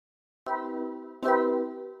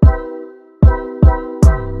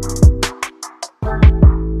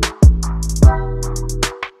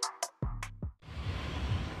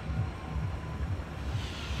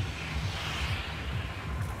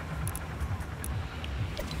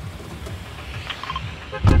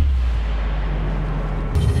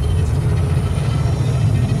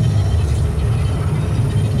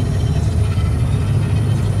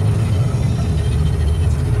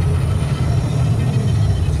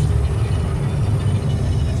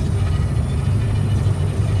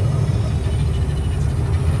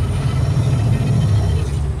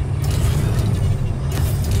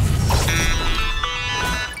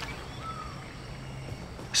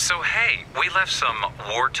left some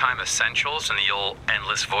wartime essentials in the old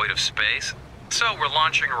endless void of space, so we're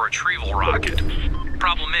launching a retrieval rocket.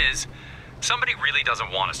 Problem is, somebody really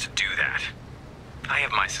doesn't want us to do that. I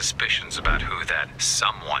have my suspicions about who that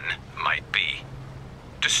someone might be.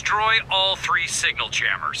 Destroy all 3 signal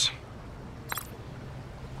jammers.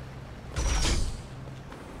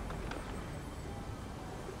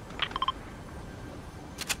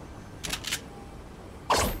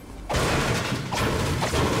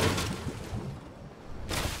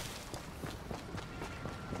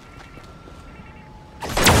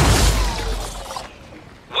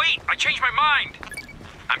 Wait, I changed my mind!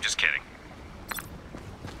 I'm just kidding.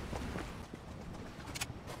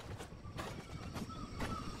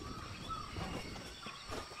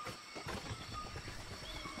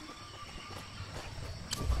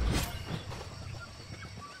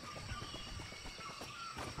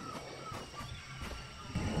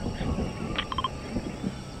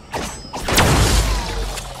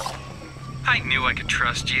 I knew I could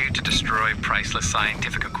trust you to destroy priceless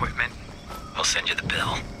scientific equipment. I'll send you the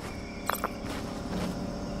bill.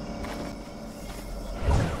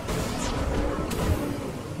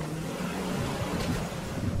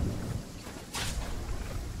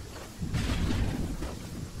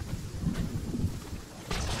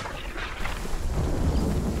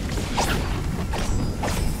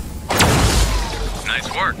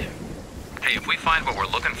 Nice work. Hey, if we find what we're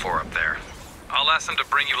looking for up there, I'll ask them to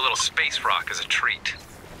bring you a little space rock as a treat.